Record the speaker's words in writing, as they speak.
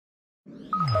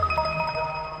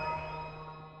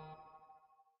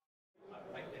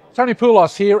Tony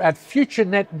Poulos here at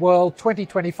FutureNet World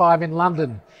 2025 in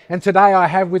London. And today I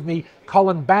have with me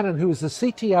Colin Bannon, who is the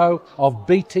CTO of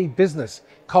BT Business.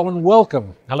 Colin,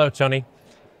 welcome. Hello, Tony.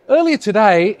 Earlier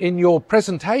today in your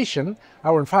presentation,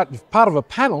 or in fact part of a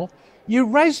panel, you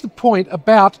raised the point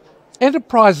about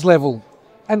enterprise level.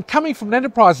 And coming from an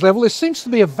enterprise level, there seems to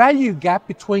be a value gap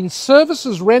between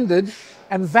services rendered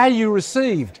and value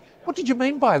received. What did you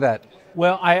mean by that?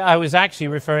 Well, I was actually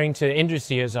referring to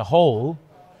industry as a whole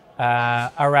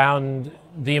around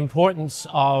the importance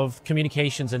of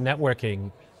communications and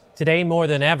networking. Today, more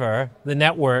than ever, the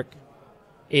network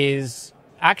is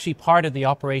actually part of the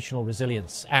operational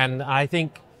resilience. And I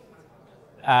think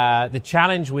the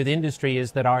challenge with industry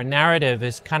is that our narrative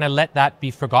is kind of let that be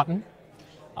forgotten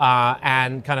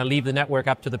and kind of leave the network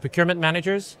up to the procurement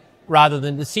managers rather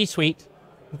than the C-suite.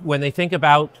 When they think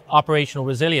about operational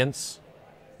resilience,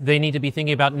 they need to be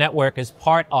thinking about network as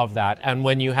part of that. And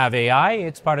when you have AI,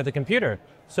 it's part of the computer.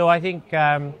 So I think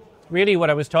really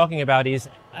what I was talking about is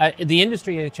the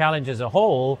industry challenge as a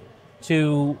whole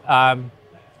to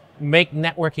make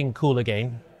networking cool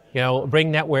again,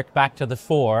 bring network back to the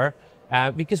fore.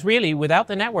 Because really, without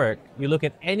the network, you look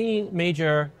at any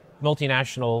major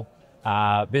multinational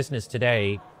business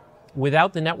today,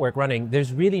 without the network running,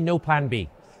 there's really no plan B.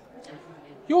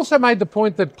 You also made the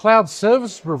point that cloud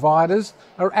service providers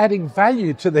are adding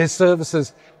value to their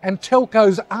services and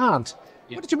telcos aren't.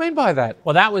 Yeah. What did you mean by that?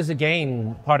 Well, that was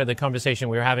again part of the conversation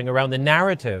we were having around the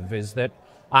narrative, is that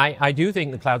I do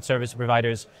think the cloud service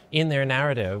providers in their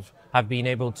narrative have been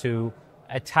able to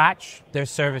attach their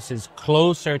services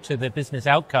closer to the business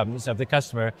outcomes of the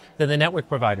customer than the network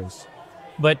providers.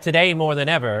 But today more than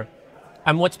ever,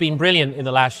 and what's been brilliant in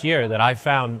the last year that I've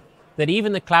found, that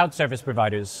even the cloud service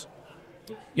providers,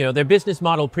 their business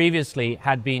model previously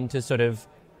had been to sort of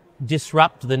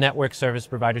disrupt the network service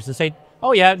providers and say,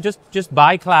 oh yeah, just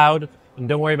buy cloud and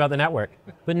don't worry about the network.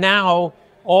 But now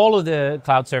all of the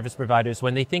cloud service providers,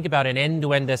 when they think about an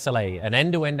end-to-end SLA, an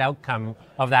end-to-end outcome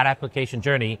of that application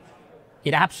journey,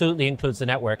 it absolutely includes the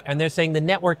network. And they're saying the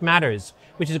network matters,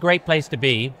 which is a great place to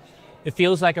be. It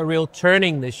feels like a real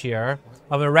turning this year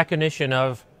of a recognition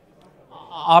of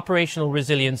operational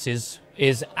resilience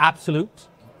is absolute.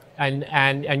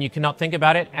 And you cannot think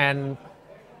about it, and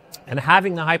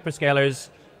having the hyperscalers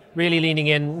really leaning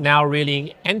in now,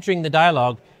 really entering the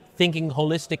dialogue, thinking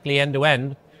holistically end to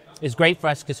end, is great for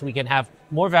us because we can have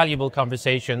more valuable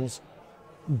conversations,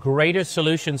 greater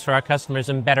solutions for our customers,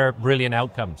 and better, brilliant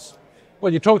outcomes.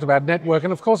 Well, you talked about network,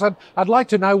 and of course I'd like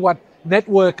to know what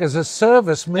network as a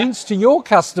service means to your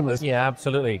customers. Yeah,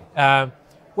 absolutely.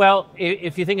 Well,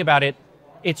 if you think about it,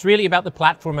 it's really about the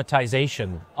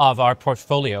platformatization of our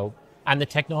portfolio and the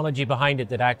technology behind it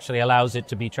that actually allows it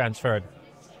to be transferred.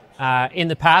 In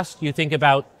the past, you think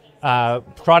about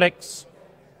products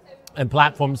and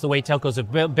platforms the way telcos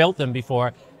have built them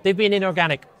before. They've been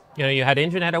inorganic. You had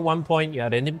internet at one point, you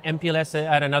had MPLS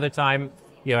at another time,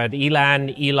 you had ELAN,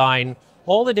 E-line.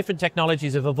 All the different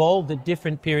technologies have evolved at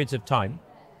different periods of time.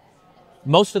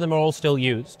 Most of them are all still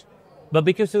used. But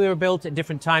because they were built at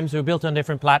different times, they were built on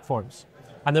different platforms.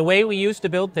 And the way we used to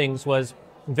build things was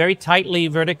very tightly,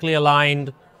 vertically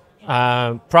aligned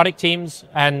product teams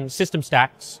and system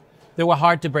stacks that were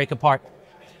hard to break apart.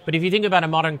 But if you think about a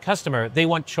modern customer, they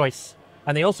want choice,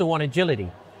 and they also want agility.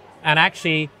 And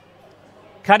actually,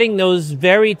 cutting those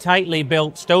very tightly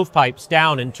built stovepipes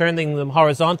down and turning them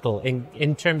horizontal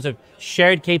in terms of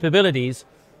shared capabilities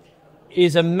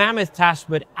is a mammoth task,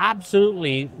 but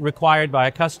absolutely required by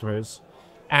our customers.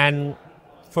 And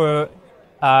for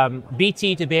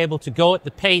BT to be able to go at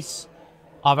the pace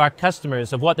of our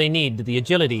customers, of what they need, the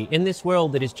agility in this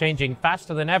world that is changing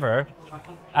faster than ever,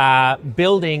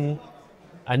 building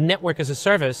a network as a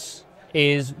service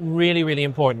is really, really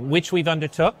important, which we've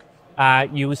undertook.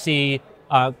 You will see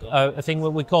a thing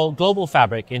what we call Global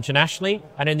Fabric internationally,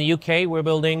 and in the UK, we're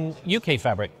building UK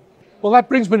Fabric. Well, that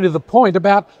brings me to the point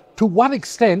about to what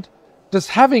extent does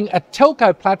having a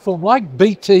telco platform like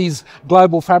BT's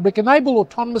Global Fabric enable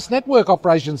autonomous network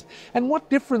operations? And what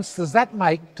difference does that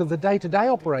make to the day-to-day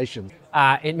operations?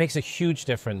 It makes a huge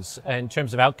difference in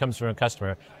terms of outcomes for a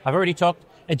customer. I've already talked,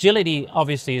 agility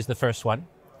obviously is the first one.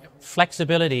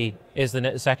 Flexibility is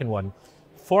the second one.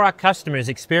 For our customers'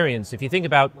 experience, if you think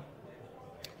about,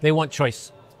 they want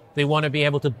choice. They want to be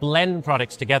able to blend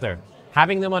products together.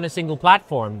 Having them on a single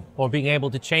platform or being able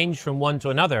to change from one to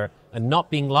another and not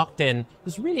being locked in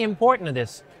is really important to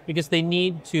this, because they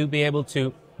need to be able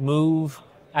to move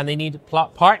and they need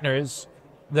partners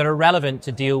that are relevant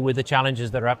to deal with the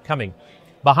challenges that are upcoming.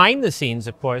 Behind the scenes,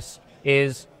 of course,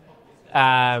 is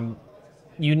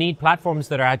you need platforms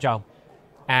that are agile.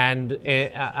 And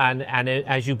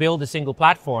as you build a single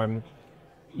platform,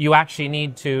 you actually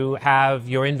need to have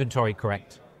your inventory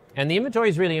correct. And the inventory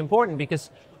is really important because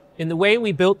in the way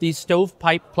we built these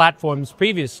stovepipe platforms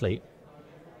previously,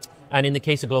 and in the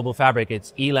case of Global Fabric,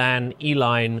 it's ELAN,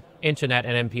 E-line, Internet,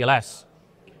 and MPLS,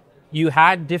 you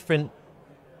had different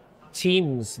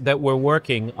teams that were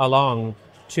working along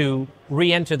to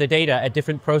re-enter the data at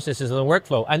different processes of the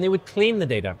workflow, and they would clean the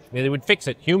data. They would fix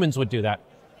it. Humans would do that.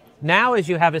 Now, as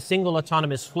you have a single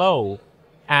autonomous flow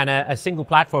and a single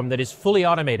platform that is fully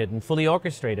automated and fully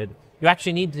orchestrated, you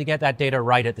actually need to get that data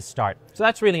right at the start. So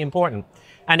that's really important.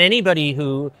 And anybody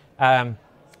who,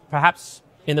 perhaps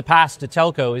in the past, a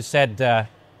telco has said that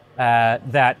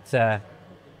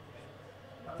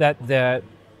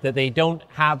they don't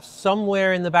have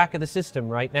somewhere in the back of the system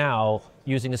right now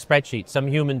using a spreadsheet, some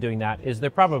human doing that, is they're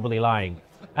probably lying.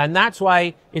 And that's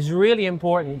why it's really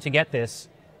important to get this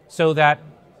so that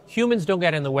humans don't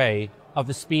get in the way of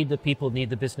the speed that people need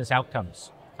the business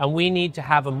outcomes. And we need to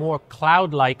have a more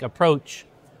cloud-like approach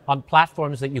on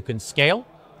platforms that you can scale,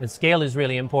 and scale is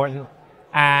really important,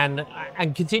 and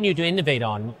continue to innovate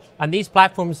on. And these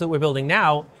platforms that we're building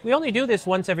now, we only do this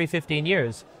once every 15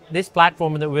 years. This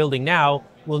platform that we're building now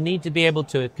will need to be able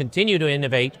to continue to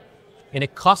innovate in a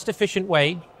cost-efficient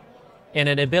way, in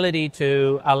an ability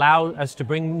to allow us to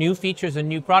bring new features and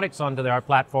new products onto our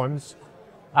platforms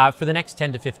for the next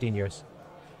 10 to 15 years.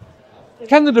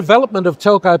 Can the development of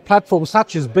telco platforms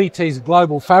such as BT's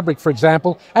Global Fabric, for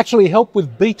example, actually help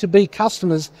with B2B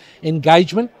customers'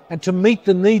 engagement and to meet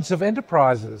the needs of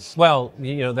enterprises? Well,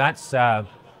 that's a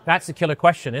killer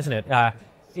question, isn't it?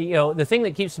 The thing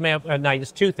that keeps me up at night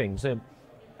is two things,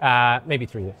 maybe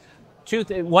three.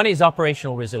 One is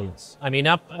operational resilience. I mean,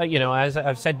 as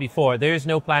I've said before, there is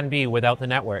no plan B without the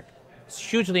network. It's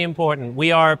hugely important.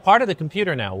 We are part of the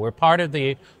computer now. We're part of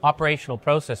the operational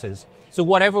processes. So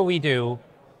whatever we do,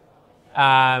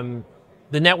 the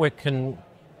network can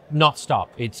not stop.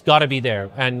 It's got to be there,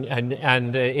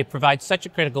 and it provides such a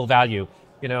critical value.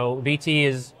 BT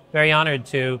is very honored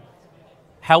to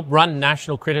help run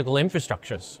national critical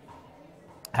infrastructures,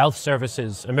 health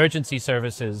services, emergency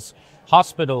services,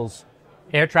 hospitals,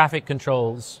 air traffic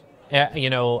controls,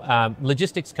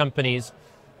 logistics companies,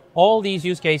 all these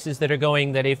use cases that are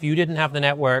going that if you didn't have the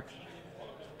network,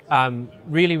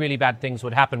 really, really bad things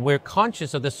would happen. We're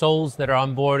conscious of the souls that are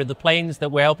on board of the planes that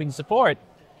we're helping support,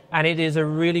 and it is a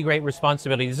really great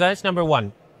responsibility. So that's number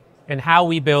one, in how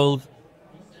we build,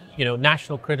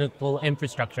 national critical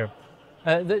infrastructure.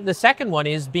 The second one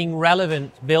is being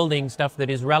relevant, building stuff that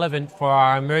is relevant for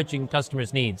our emerging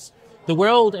customers' needs. The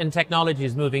world and technology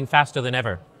is moving faster than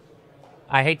ever.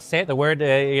 I hate to say it, the word,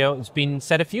 it's been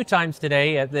said a few times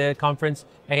today at the conference,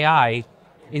 AI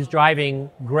is driving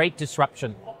great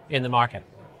disruption in the market.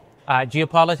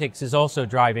 Geopolitics is also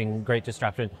driving great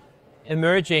disruption.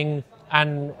 Emerging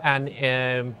and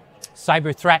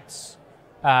cyber threats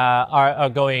are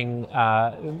going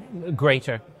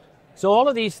greater. So all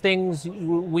of these things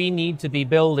we need to be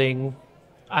building,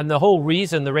 and the whole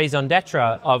reason, the raison d'etre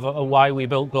of why we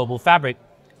built Global Fabric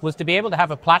was to be able to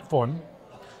have a platform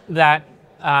that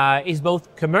is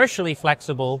both commercially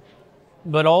flexible,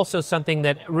 but also something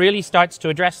that really starts to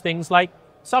address things like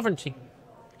sovereignty.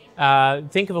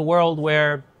 Think of a world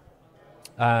where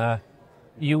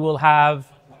you will have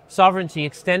sovereignty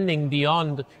extending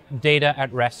beyond data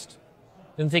at rest.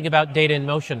 And think about data in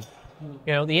motion.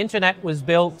 The internet was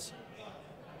built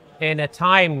in a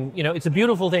time, it's a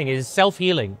beautiful thing, it is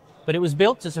self-healing, but it was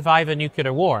built to survive a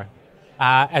nuclear war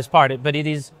as part of it, but it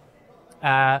is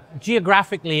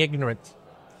geographically ignorant.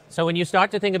 So when you start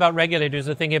to think about regulators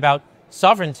are thinking about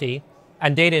sovereignty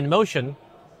and data in motion,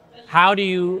 how do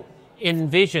you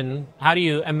imagine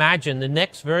the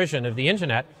next version of the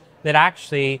internet that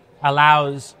actually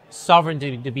allows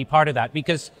sovereignty to be part of that?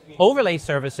 Because overlay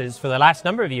services for the last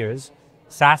number of years,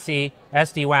 SASE,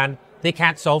 SD-WAN, they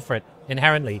can't solve for it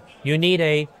inherently. You need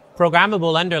a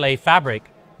programmable underlay fabric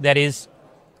that is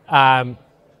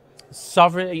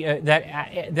sovereign,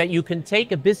 that you can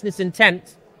take a business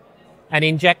intent and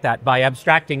inject that by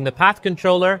abstracting the path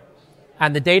controller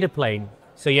and the data plane.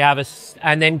 So you have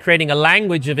and then creating a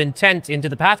language of intent into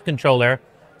the path controller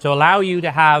to allow you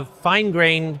to have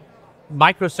fine-grained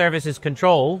microservices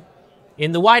control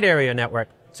in the wide area network.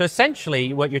 So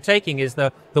essentially what you're taking is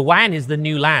the WAN is the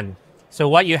new LAN. So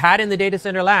what you had in the data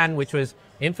center LAN, which was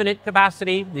infinite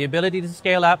capacity, the ability to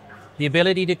scale up, the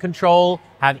ability to control,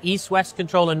 have east-west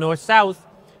control and north-south,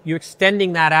 you're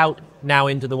extending that out now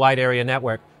into the wide area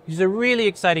network. Which is a really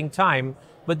exciting time,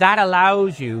 but that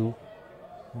allows you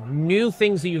new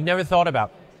things that you've never thought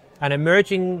about. and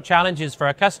emerging challenges for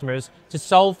our customers to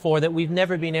solve for that we've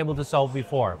never been able to solve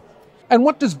before. And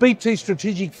what does BT's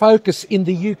strategic focus in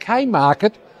the UK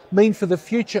market mean for the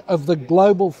future of the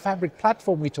global fabric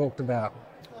platform we talked about?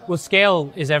 Well,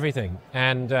 scale is everything,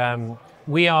 and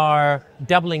we are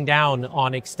doubling down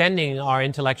on extending our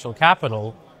intellectual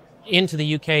capital into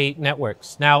the UK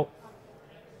networks. Now,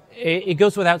 it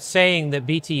goes without saying that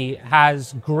BT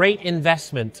has great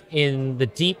investment in the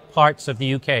deep parts of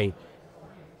the UK.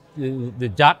 The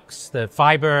ducts, the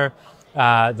fibre,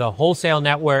 the wholesale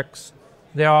networks.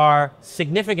 There are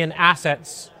significant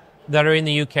assets that are in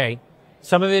the UK.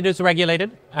 Some of it is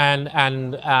regulated and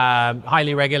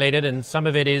highly regulated, and some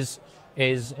of it is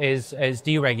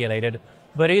deregulated.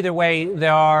 But either way,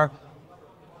 there are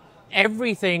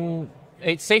everything.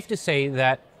 It's safe to say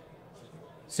that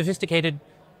sophisticated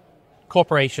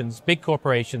corporations, big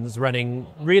corporations running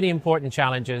really important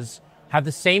challenges, have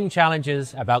the same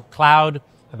challenges about cloud,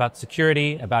 about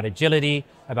security, about agility,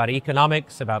 about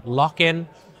economics, about lock-in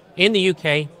in the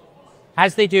UK,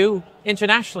 as they do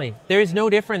internationally. There is no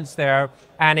difference there,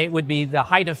 and it would be the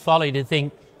height of folly to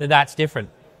think that that's different.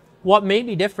 What may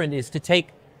be different is to take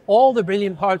all the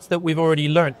brilliant parts that we've already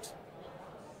learnt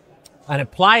and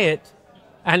apply it.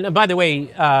 And by the way,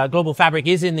 Global Fabric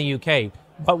is in the UK,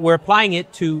 but we're applying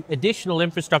it to additional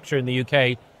infrastructure in the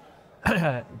UK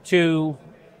to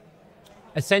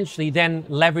essentially then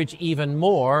leverage even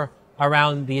more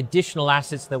around the additional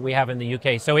assets that we have in the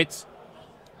UK. So it's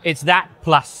that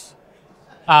plus,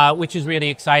 which is really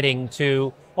exciting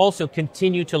to also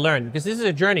continue to learn, because this is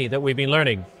a journey that we've been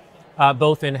learning,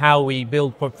 both in how we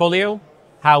build portfolio,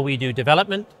 how we do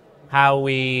development, how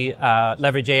we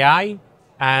leverage AI,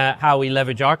 how we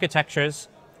leverage architectures.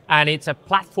 And it's a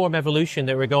platform evolution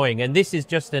that we're going. And this is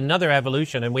just another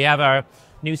evolution. And we have our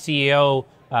new CEO,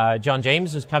 John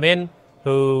James, who's come in,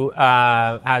 who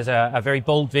has a very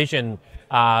bold vision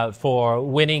for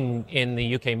winning in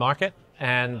the UK market.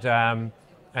 And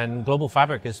Global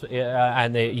Fabric is,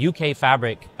 and the UK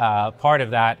Fabric part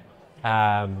of that,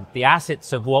 the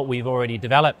assets of what we've already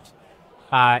developed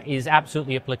is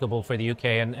absolutely applicable for the UK,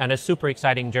 and a super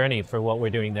exciting journey for what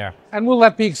we're doing there. And will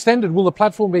that be extended? Will the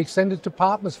platform be extended to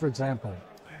partners, for example?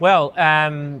 Well,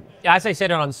 as I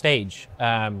said on stage,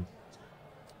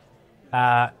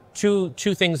 two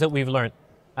things that we've learned.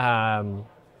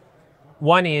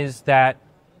 One is that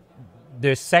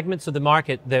there's segments of the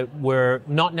market that we're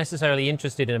not necessarily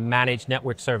interested in a managed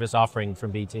network service offering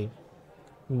from BT.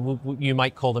 You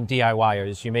might call them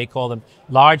DIYers. You may call them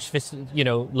large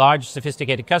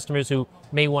sophisticated customers who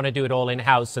may want to do it all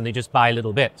in-house and they just buy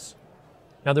little bits.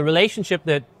 Now, the relationship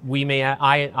that we may,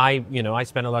 I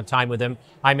spent a lot of time with them.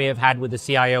 I may have had with the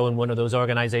CIO in one of those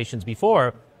organizations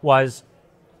before was,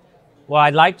 well,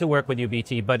 I'd like to work with you,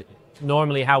 BT, but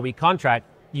normally how we contract,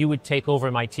 you would take over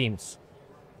my teams.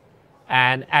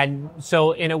 And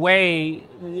so in a way,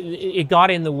 it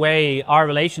got in the way, our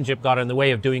relationship got in the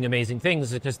way of doing amazing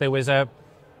things, because there was a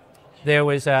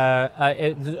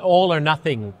all or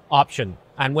nothing option.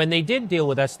 And when they did deal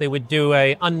with us, they would do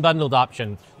a unbundled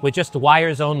option with just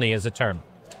wires only as a term.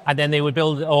 And then they would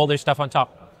build all their stuff on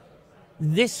top.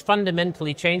 This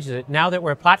fundamentally changes it. Now that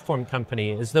we're a platform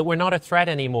company, is that we're not a threat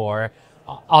anymore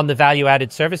on the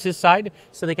value-added services side.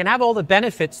 So they can have all the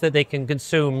benefits that they can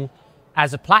consume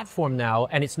as a platform now,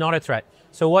 and it's not a threat.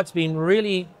 So what's been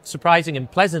really surprising and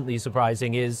pleasantly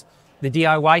surprising is the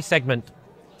DIY segment.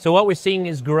 So what we're seeing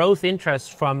is growth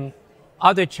interest from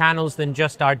other channels than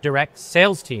just our direct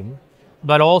sales team,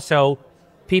 but also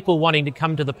people wanting to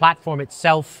come to the platform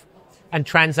itself and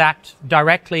transact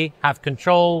directly, have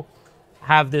control,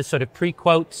 have the sort of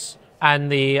pre-quotes and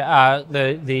the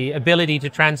ability to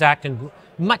transact in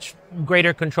much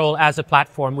greater control as a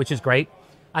platform, which is great.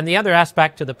 And the other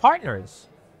aspect to the partners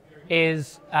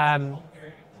is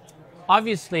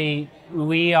obviously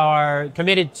we are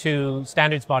committed to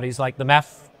standards bodies like the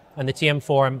MEF and the TM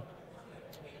Forum,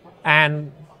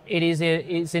 and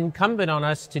it's incumbent on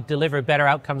us to deliver better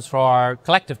outcomes for our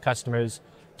collective customers,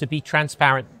 to be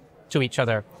transparent to each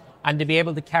other, and to be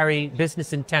able to carry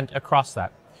business intent across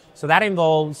that. So that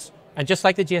involves, and just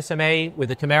like the GSMA with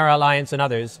the Chimera Alliance and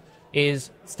others,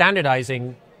 is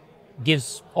standardizing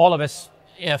gives all of us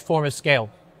a form of scale.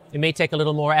 It may take a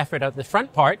little more effort at the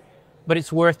front part, but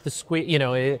it's worth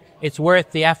it's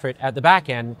worth the effort at the back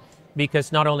end,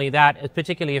 because not only that,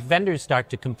 particularly if vendors start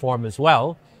to conform as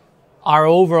well, our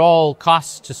overall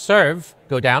costs to serve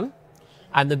go down,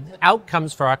 and the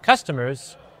outcomes for our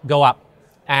customers go up,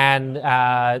 and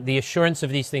the assurance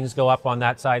of these things go up on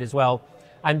that side as well.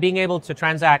 And being able to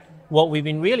transact, what we've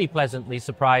been really pleasantly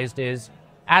surprised is,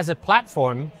 as a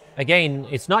platform, again,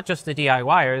 it's not just the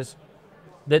DIYers,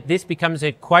 that this becomes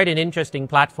quite an interesting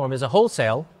platform as a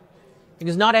wholesale,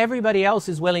 because not everybody else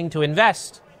is willing to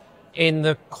invest in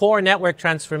the core network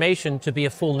transformation to be a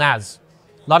full NaaS.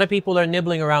 A lot of people are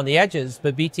nibbling around the edges,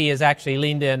 but BT has actually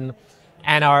leaned in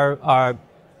and are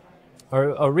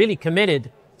really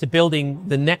committed to building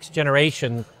the next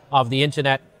generation of the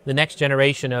internet, the next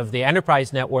generation of the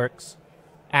enterprise networks.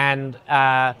 And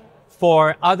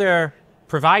for other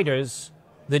providers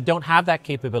that don't have that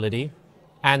capability,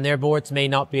 and their boards may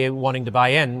not be wanting to buy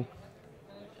in,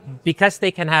 because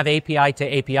they can have API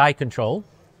to API control,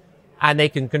 and they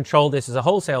can control this as a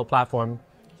wholesale platform,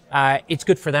 it's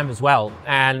good for them as well.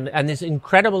 And there's an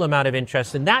incredible amount of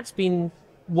interest, and that's been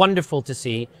wonderful to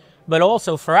see. But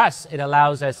also for us, it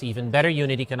allows us even better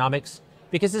unit economics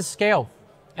because it's scale.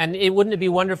 And wouldn't it be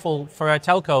wonderful for a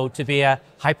telco to be a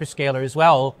hyperscaler as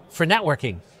well for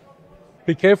networking?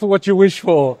 Be careful what you wish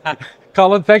for.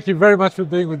 Colin, thank you very much for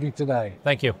being with me today.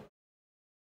 Thank you.